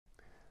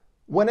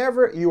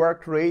Whenever you are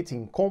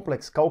creating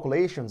complex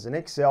calculations in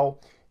Excel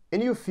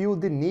and you feel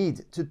the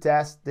need to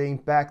test the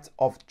impact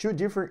of two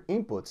different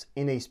inputs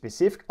in a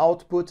specific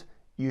output,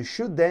 you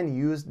should then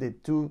use the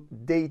to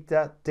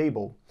data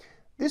table.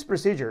 This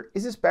procedure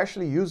is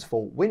especially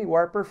useful when you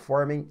are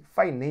performing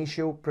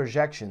financial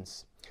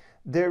projections.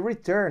 The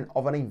return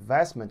of an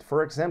investment,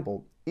 for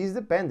example, is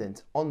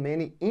dependent on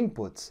many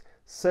inputs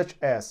such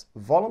as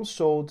volume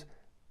sold,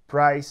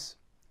 price,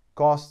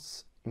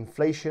 costs,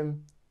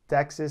 inflation,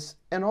 taxes,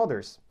 and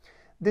others.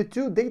 The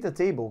to data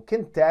table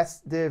can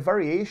test the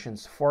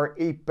variations for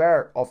a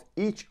pair of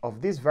each of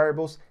these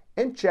variables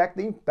and check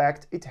the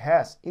impact it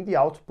has in the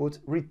output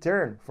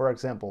return, for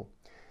example.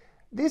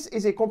 This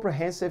is a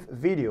comprehensive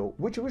video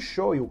which will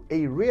show you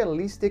a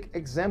realistic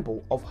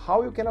example of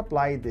how you can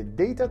apply the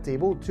data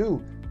table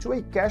tool to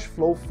a cash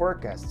flow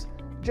forecast,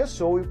 just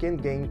so you can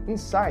gain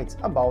insights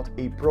about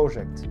a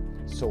project.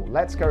 So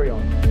let's carry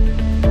on.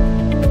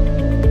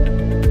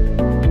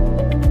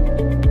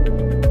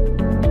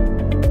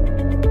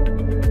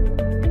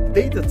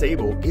 Data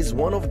table is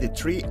one of the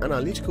three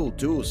analytical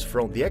tools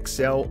from the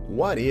Excel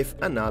What If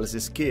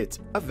Analysis Kit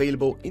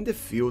available in the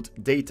field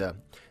Data.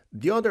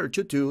 The other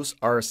two tools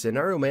are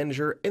Scenario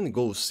Manager and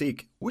Goal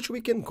Seek, which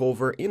we can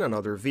cover in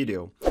another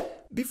video.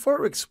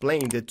 Before we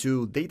explain the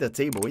to data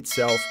table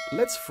itself,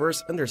 let's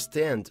first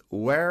understand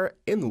where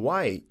and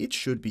why it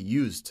should be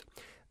used.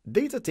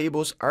 Data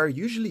tables are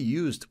usually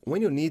used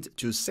when you need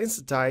to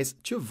sensitize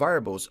two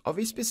variables of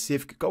a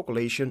specific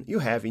calculation you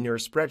have in your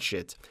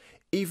spreadsheet.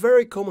 A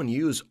very common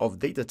use of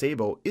data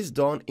table is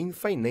done in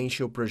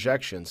financial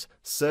projections,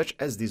 such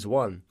as this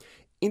one.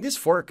 In this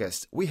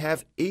forecast, we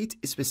have 8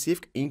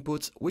 specific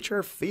inputs which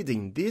are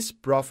feeding this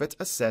profit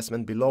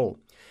assessment below.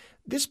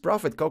 This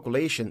profit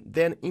calculation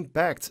then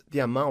impacts the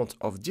amount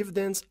of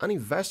dividends an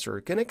investor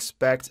can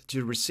expect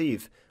to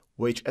receive,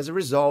 which as a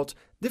result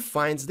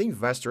defines the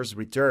investor's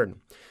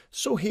return.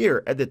 So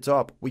here at the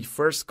top, we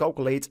first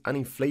calculate an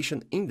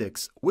inflation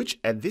index, which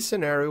at this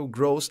scenario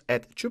grows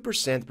at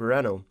 2% per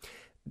annum.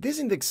 This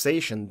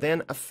indexation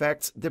then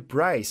affects the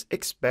price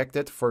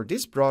expected for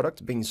this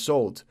product being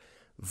sold.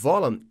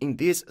 Volume in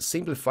this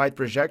simplified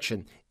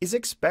projection is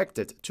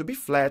expected to be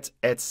flat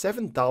at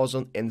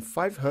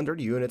 7,500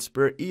 units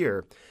per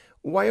year,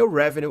 while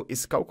revenue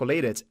is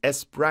calculated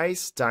as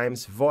price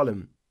times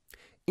volume.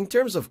 In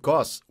terms of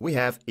costs, we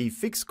have a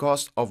fixed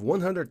cost of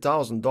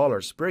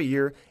 $100,000 per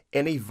year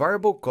and a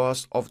variable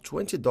cost of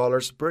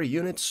 $20 per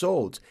unit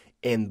sold,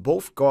 and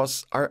both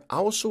costs are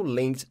also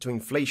linked to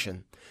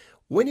inflation.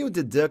 When you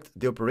deduct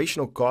the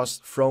operational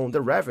costs from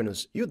the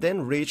revenues, you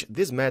then reach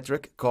this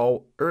metric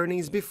called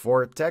earnings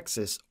before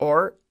taxes,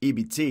 or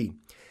EBT.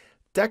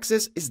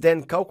 Taxes is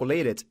then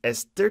calculated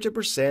as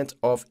 30%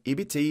 of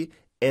EBT,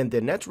 and the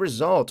net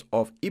result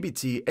of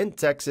EBT and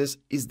taxes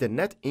is the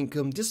net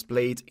income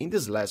displayed in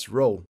this last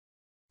row.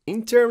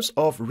 In terms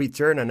of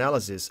return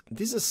analysis,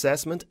 this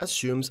assessment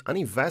assumes an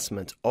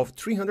investment of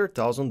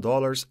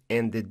 $300,000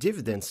 and the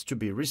dividends to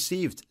be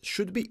received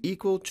should be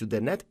equal to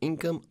the net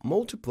income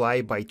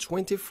multiplied by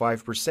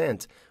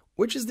 25%,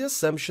 which is the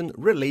assumption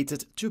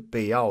related to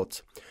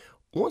payout.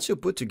 Once you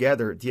put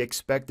together the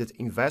expected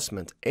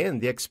investment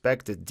and the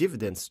expected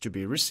dividends to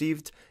be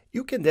received,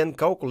 you can then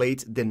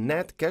calculate the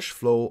net cash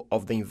flow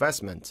of the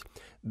investment.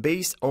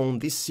 Based on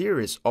this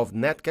series of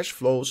net cash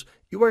flows,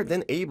 you are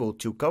then able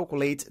to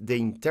calculate the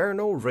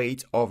internal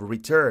rate of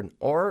return,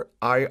 or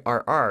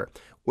IRR,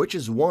 which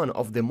is one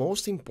of the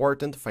most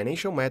important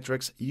financial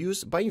metrics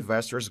used by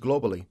investors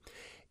globally.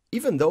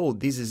 Even though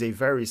this is a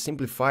very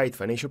simplified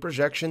financial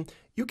projection,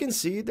 you can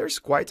see there's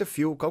quite a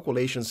few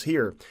calculations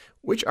here,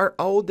 which are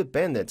all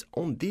dependent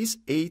on these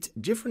 8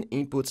 different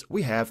inputs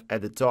we have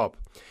at the top.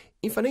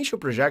 In financial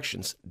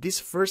projections,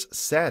 this first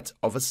set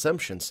of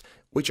assumptions,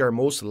 which are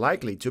most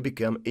likely to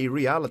become a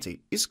reality,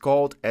 is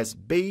called as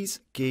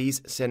base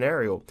case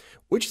scenario,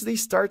 which is the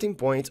starting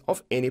point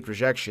of any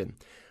projection.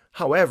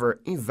 However,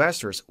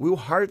 investors will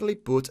hardly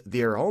put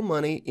their own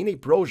money in a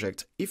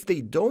project if they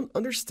don't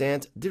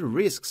understand the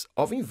risks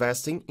of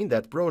investing in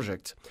that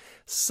project.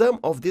 Some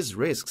of these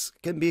risks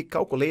can be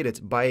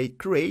calculated by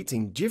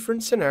creating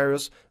different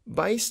scenarios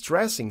by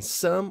stressing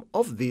some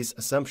of these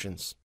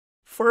assumptions.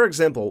 For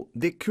example,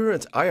 the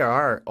current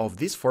IRR of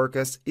this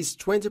forecast is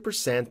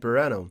 20% per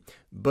annum,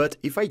 but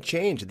if I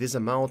change this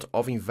amount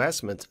of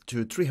investment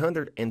to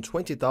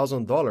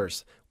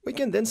 $320,000, we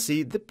can then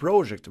see the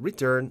project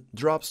return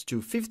drops to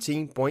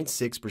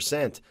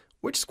 15.6%,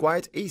 which is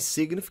quite a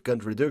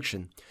significant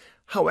reduction.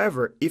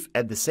 However, if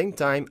at the same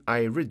time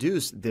I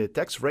reduce the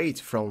tax rate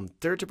from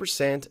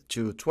 30%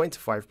 to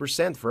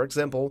 25%, for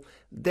example,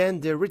 then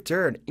the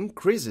return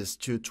increases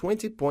to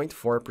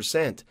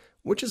 20.4%,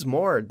 which is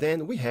more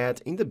than we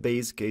had in the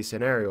base case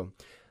scenario.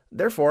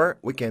 Therefore,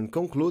 we can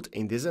conclude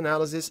in this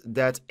analysis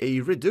that a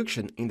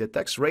reduction in the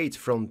tax rate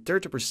from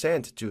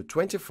 30% to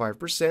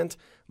 25%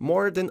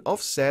 more than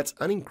offsets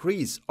an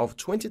increase of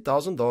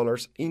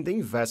 $20,000 in the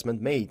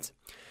investment made.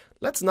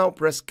 Let's now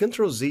press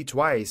Ctrl Z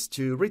twice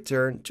to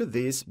return to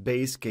this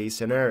base case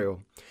scenario.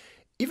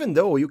 Even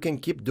though you can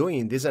keep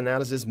doing this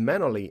analysis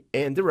manually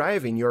and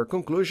deriving your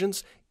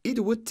conclusions,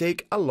 it would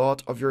take a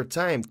lot of your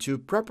time to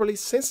properly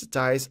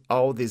sensitize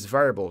all these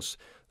variables.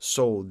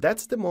 So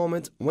that's the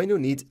moment when you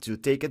need to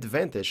take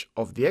advantage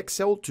of the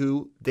Excel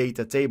tool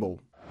Data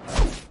Table.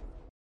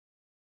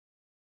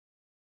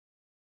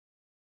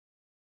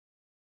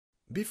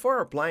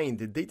 Before applying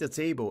the data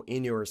table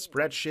in your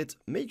spreadsheet,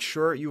 make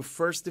sure you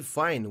first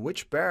define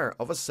which pair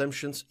of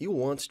assumptions you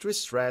want to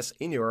stress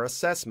in your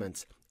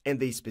assessment and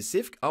the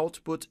specific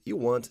output you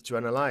want to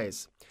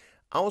analyze.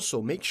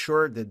 Also, make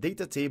sure the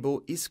data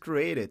table is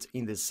created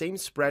in the same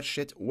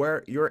spreadsheet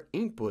where your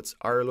inputs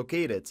are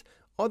located,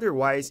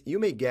 otherwise you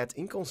may get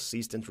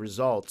inconsistent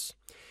results.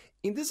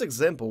 In this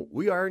example,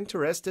 we are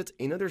interested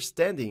in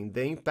understanding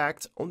the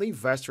impact on the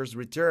investor's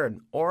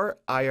return, or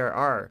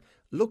IRR,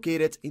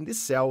 located in the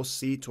cell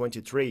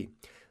C23.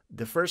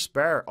 The first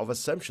pair of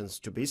assumptions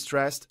to be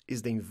stressed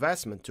is the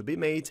investment to be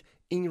made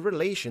in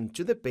relation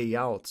to the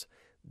payout.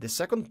 The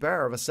second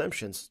pair of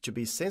assumptions to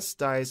be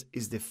sensitized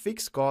is the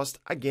fixed cost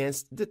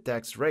against the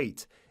tax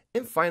rate.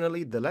 And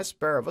finally, the last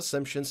pair of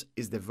assumptions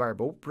is the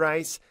variable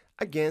price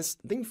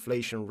against the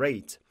inflation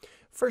rate.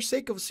 For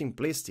sake of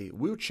simplicity,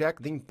 we'll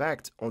check the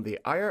impact on the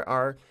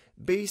IRR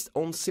based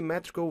on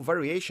symmetrical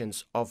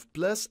variations of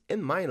plus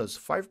and minus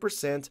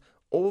 5%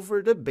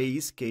 over the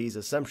base case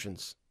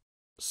assumptions.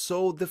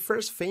 So the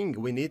first thing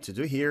we need to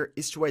do here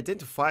is to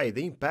identify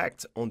the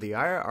impact on the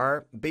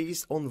IRR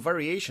based on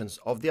variations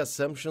of the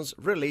assumptions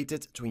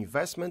related to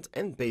investment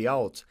and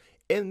payout,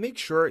 and make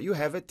sure you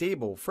have a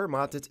table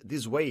formatted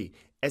this way,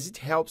 as it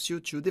helps you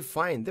to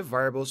define the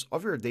variables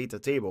of your data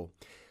table.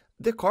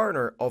 The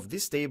corner of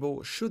this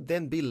table should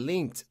then be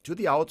linked to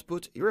the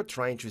output you are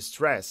trying to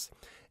stress.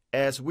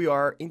 As we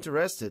are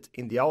interested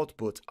in the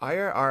output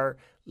IRR,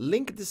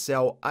 link the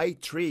cell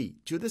I3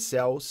 to the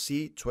cell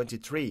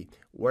C23,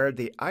 where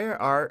the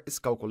IRR is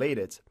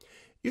calculated.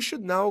 You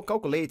should now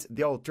calculate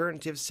the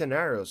alternative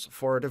scenarios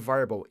for the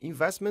variable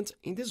investment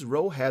in this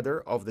row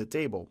header of the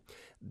table.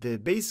 The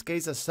base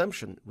case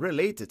assumption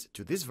related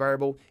to this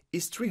variable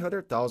is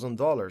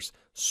 $300,000,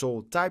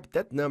 so type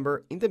that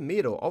number in the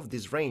middle of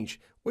this range,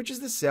 which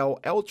is the cell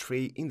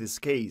L3 in this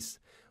case.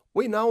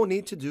 We now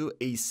need to do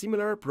a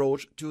similar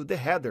approach to the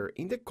header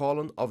in the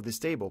column of this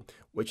table,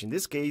 which in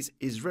this case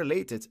is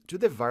related to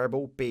the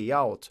variable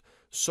payout.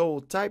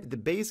 So type the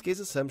base case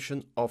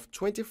assumption of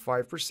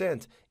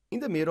 25% in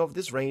the middle of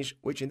this range,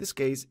 which in this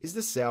case is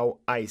the cell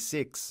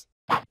I6.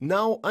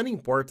 Now, an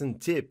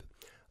important tip.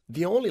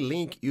 The only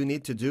link you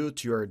need to do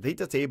to your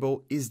data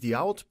table is the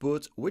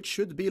output, which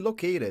should be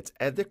located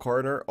at the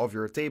corner of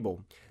your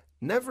table.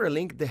 Never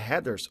link the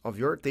headers of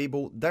your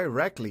table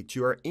directly to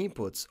your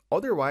inputs,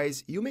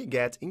 otherwise you may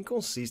get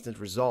inconsistent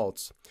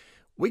results.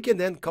 We can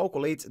then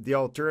calculate the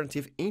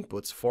alternative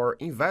inputs for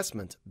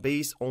investment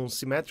based on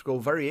symmetrical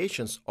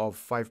variations of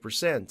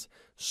 5%.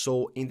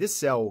 So in the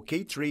cell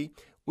K3,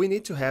 we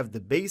need to have the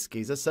base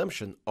case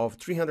assumption of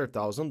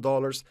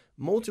 $300,000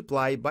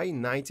 multiplied by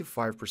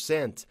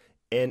 95%,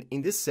 and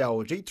in the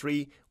cell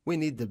J3, we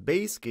need the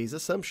base case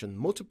assumption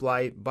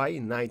multiplied by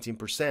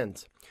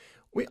 19%.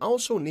 We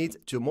also need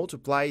to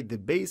multiply the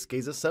base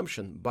case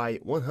assumption by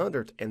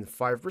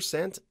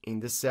 105% in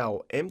the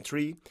cell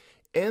M3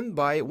 and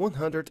by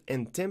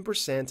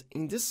 110%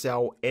 in the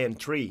cell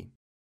N3.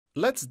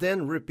 Let's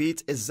then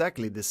repeat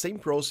exactly the same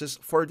process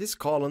for this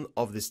column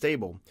of this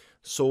table.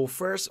 So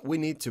first we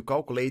need to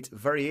calculate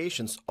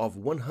variations of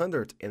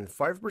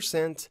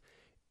 105%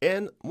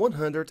 and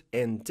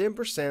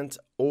 110%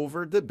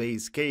 over the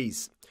base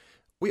case.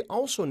 We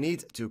also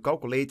need to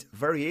calculate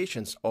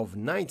variations of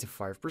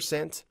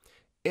 95%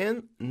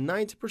 and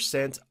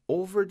 90%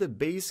 over the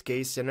base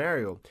case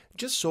scenario,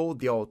 just so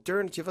the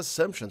alternative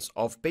assumptions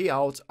of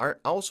payout are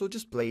also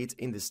displayed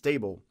in this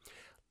table.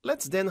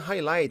 Let's then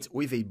highlight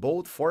with a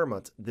bold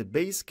format the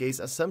base case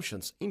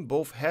assumptions in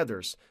both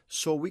headers,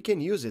 so we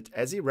can use it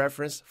as a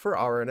reference for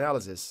our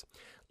analysis.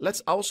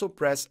 Let's also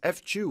press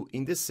F2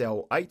 in the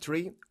cell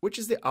I3, which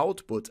is the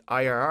output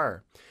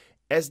IRR.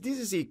 As this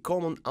is a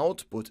common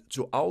output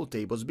to all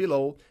tables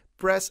below,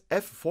 press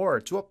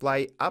F4 to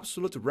apply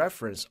absolute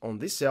reference on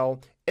this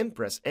cell and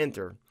press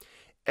Enter.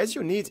 As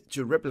you need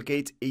to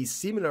replicate a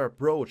similar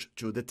approach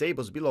to the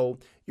tables below,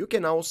 you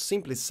can now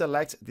simply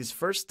select this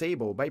first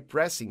table by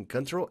pressing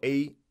Ctrl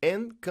A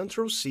and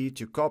Ctrl C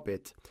to copy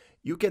it.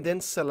 You can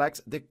then select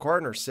the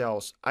corner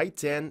cells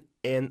I10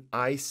 and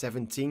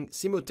I17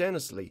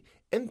 simultaneously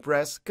and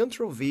press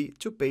Ctrl V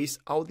to paste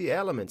all the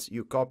elements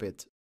you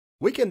copied.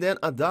 We can then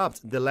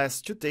adapt the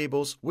last two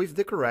tables with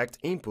the correct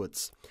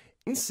inputs.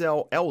 In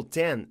cell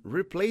L10,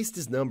 replace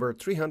this number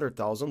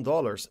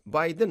 $300,000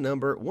 by the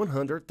number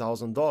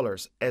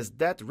 $100,000, as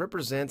that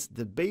represents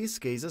the base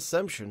case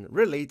assumption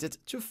related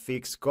to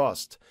fixed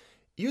cost.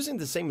 Using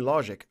the same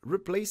logic,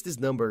 replace this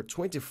number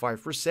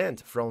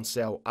 25% from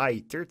cell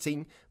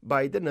I13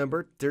 by the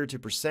number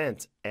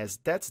 30%, as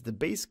that's the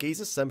base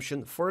case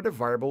assumption for the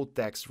variable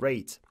tax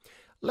rate.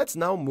 Let's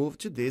now move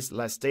to this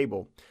last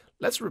table.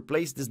 Let's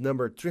replace this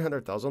number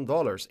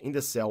 $300,000 in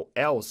the cell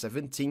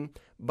L17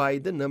 by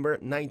the number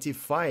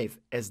 95,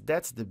 as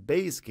that's the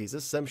base case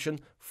assumption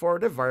for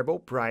the variable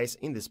price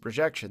in this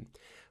projection.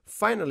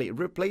 Finally,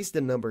 replace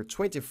the number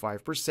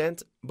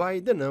 25% by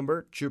the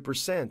number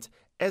 2%,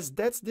 as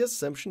that's the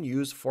assumption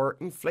used for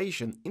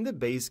inflation in the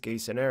base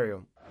case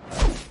scenario.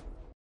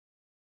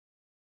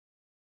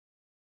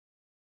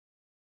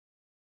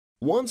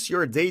 Once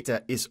your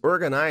data is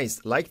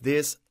organized like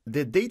this,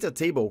 the data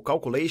table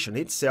calculation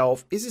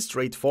itself is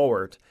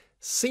straightforward.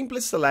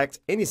 Simply select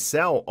any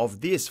cell of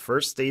this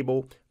first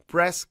table,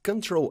 press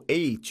Ctrl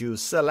A to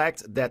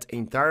select that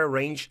entire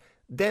range,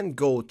 then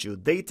go to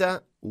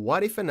Data,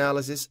 What If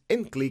Analysis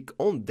and click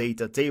on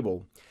Data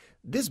Table.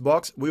 This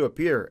box will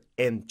appear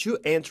and two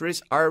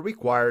entries are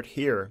required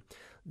here.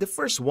 The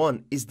first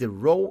one is the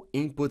row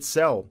input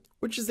cell,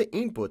 which is the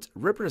input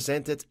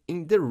represented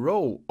in the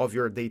row of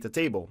your data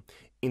table.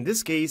 In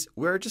this case,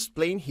 we are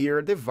displaying here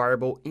the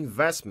variable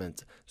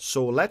investment,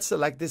 so let's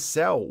select the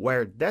cell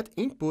where that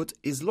input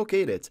is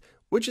located,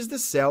 which is the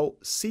cell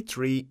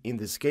C3 in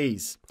this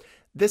case.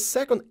 The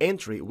second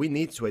entry we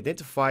need to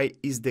identify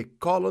is the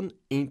column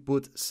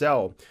input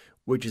cell,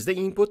 which is the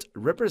input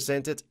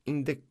represented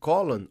in the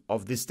column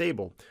of this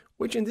table,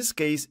 which in this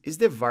case is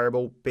the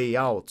variable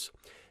payout.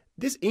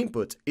 This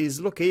input is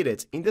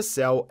located in the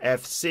cell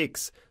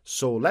F6,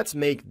 so let's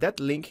make that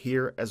link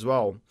here as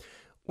well.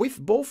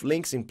 With both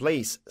links in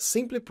place,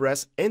 simply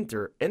press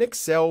Enter and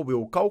Excel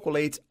will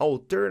calculate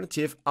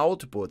alternative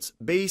outputs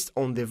based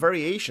on the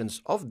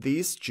variations of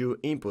these two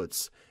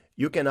inputs.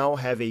 You can now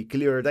have a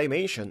clear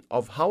dimension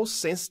of how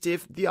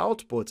sensitive the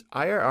output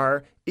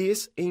IRR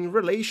is in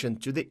relation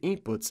to the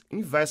inputs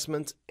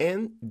investment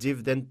and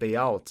dividend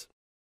payout.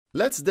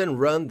 Let's then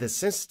run the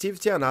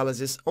sensitivity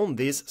analysis on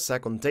this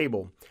second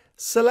table.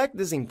 Select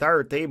this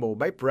entire table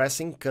by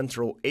pressing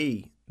Ctrl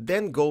A.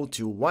 Then go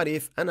to What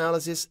If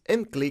Analysis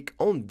and click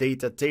on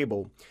Data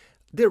Table.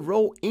 The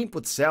row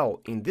input cell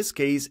in this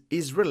case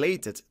is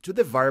related to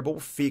the variable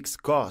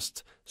fixed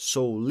cost,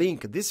 so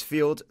link this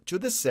field to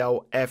the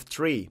cell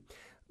F3.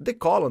 The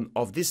column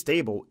of this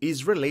table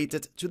is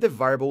related to the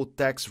variable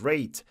tax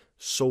rate,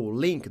 so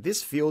link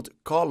this field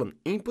column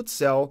input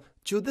cell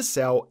to the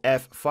cell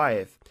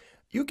F5.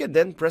 You can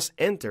then press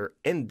Enter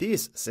and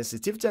this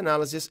sensitivity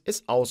analysis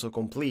is also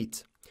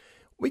complete.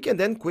 We can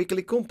then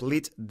quickly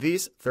complete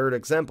this third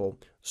example,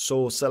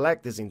 so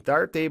select this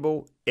entire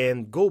table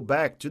and go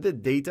back to the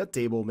Data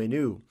Table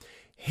menu.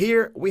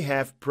 Here we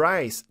have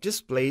price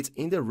displayed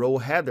in the row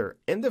header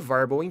and the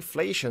variable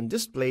inflation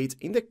displayed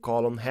in the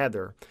column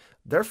header.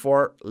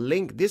 Therefore,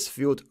 link this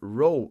field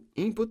row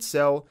input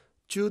cell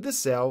to the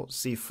cell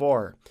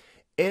C4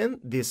 and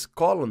this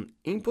column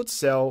input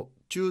cell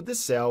to the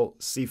cell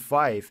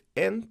C5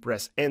 and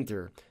press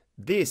Enter.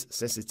 This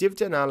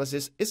sensitivity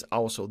analysis is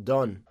also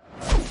done.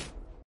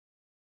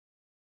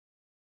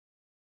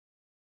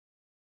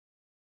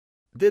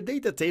 The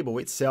data table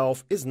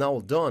itself is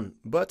now done,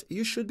 but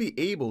you should be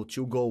able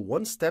to go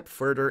one step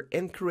further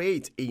and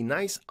create a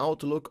nice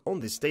outlook on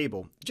this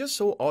table, just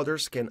so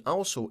others can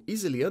also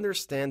easily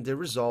understand the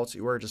results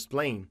you are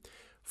displaying.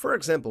 For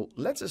example,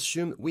 let's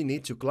assume we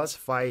need to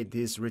classify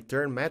these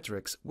return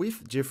metrics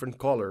with different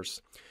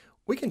colors.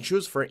 We can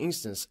choose, for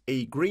instance,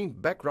 a green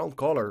background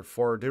color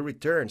for the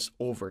returns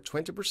over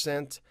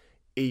 20%,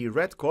 a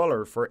red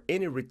color for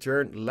any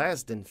return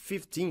less than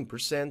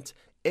 15%,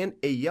 and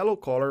a yellow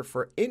color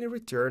for any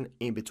return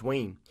in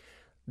between.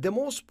 The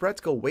most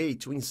practical way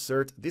to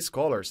insert these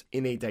colors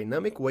in a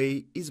dynamic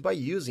way is by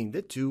using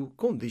the tool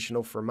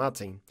Conditional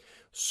Formatting.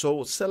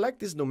 So select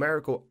this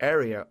numerical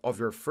area of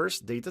your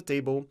first data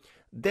table,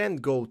 then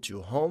go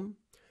to Home,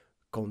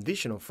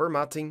 Conditional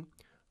Formatting,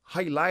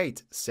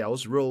 highlight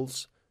Cells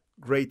Rules,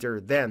 Greater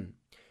Than.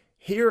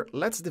 Here,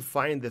 let's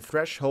define the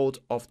threshold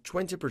of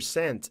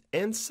 20%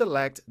 and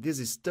select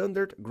this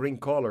standard green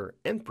color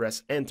and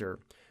press Enter.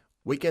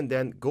 We can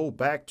then go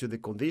back to the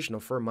conditional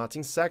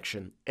formatting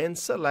section and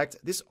select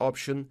this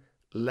option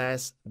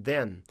less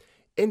than.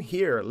 And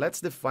here,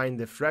 let's define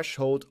the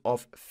threshold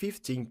of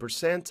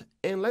 15%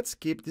 and let's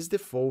keep this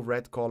default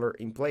red color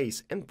in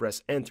place and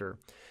press Enter.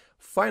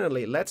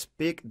 Finally, let's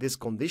pick this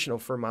conditional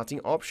formatting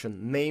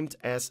option named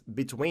as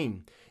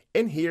Between.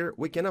 And here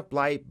we can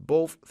apply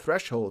both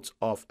thresholds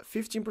of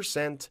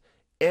 15%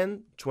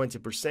 and 20.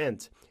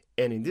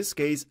 And in this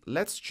case,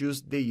 let's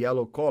choose the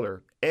yellow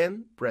color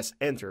and press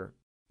Enter.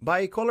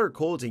 By color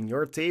coding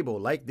your table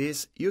like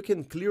this, you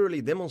can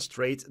clearly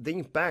demonstrate the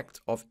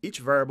impact of each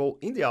variable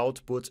in the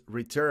output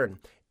return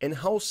and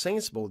how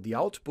sensible the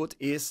output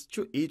is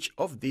to each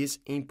of these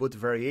input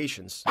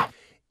variations.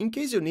 In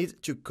case you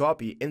need to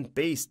copy and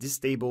paste this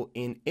table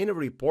in any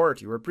report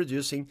you are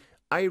producing,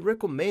 I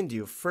recommend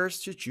you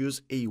first to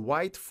choose a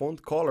white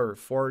font color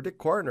for the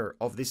corner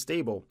of this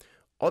table.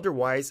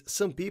 Otherwise,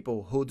 some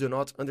people who do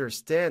not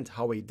understand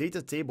how a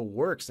data table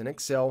works in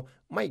Excel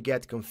might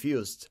get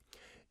confused.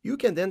 You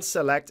can then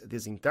select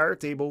this entire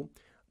table,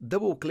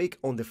 double-click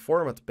on the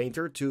Format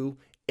Painter tool,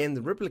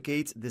 and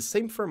replicate the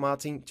same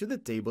formatting to the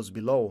tables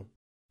below.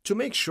 To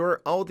make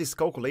sure all these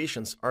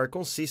calculations are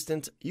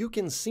consistent, you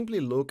can simply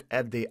look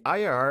at the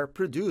IRR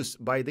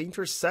produced by the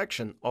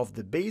intersection of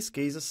the base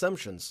case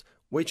assumptions,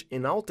 which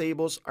in all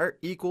tables are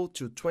equal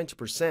to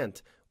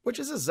 20%, which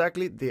is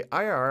exactly the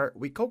IRR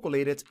we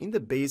calculated in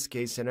the base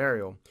case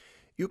scenario.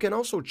 You can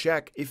also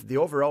check if the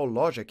overall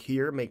logic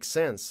here makes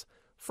sense.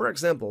 For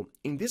example,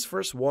 in this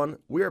first one,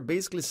 we are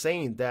basically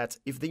saying that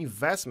if the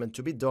investment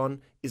to be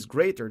done is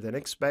greater than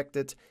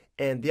expected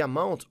and the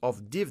amount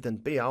of dividend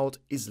payout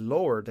is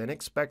lower than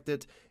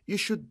expected, you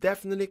should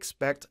definitely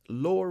expect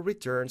lower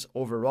returns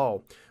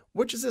overall,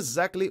 which is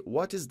exactly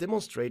what is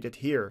demonstrated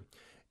here.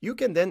 You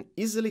can then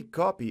easily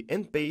copy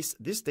and paste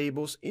these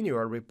tables in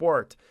your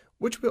report,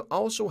 which will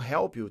also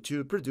help you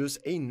to produce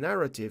a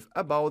narrative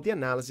about the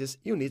analysis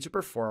you need to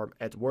perform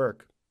at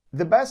work.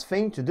 The best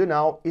thing to do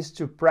now is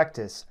to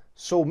practice.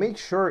 So make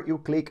sure you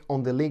click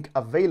on the link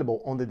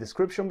available on the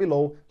description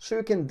below so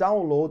you can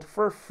download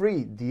for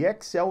free the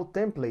Excel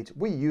template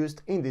we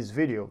used in this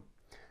video.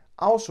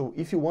 Also,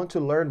 if you want to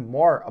learn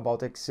more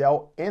about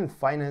Excel and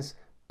finance,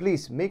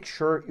 please make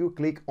sure you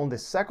click on the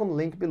second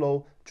link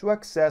below to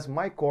access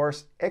my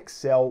course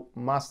Excel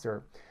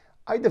Master.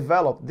 I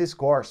developed this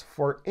course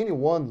for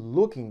anyone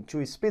looking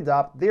to speed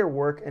up their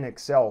work in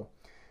Excel.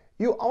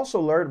 You also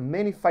learn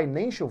many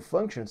financial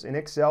functions in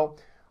Excel,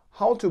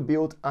 how to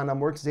build an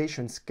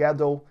amortization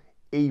schedule,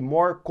 a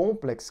more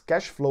complex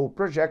cash flow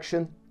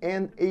projection,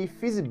 and a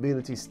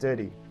feasibility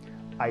study.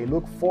 I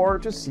look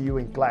forward to see you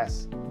in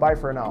class. Bye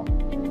for now.